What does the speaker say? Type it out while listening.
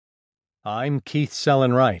I'm Keith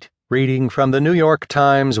Sellenwright, reading from the New York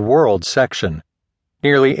Times World section.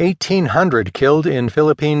 Nearly 1,800 killed in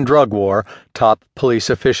Philippine drug war, top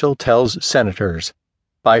police official tells senators.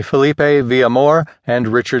 By Felipe Villamor and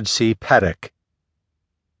Richard C. Paddock.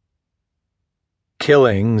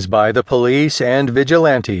 Killings by the police and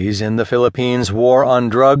vigilantes in the Philippines' war on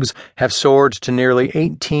drugs have soared to nearly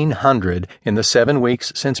 1,800 in the 7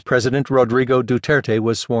 weeks since President Rodrigo Duterte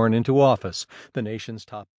was sworn into office, the nation's top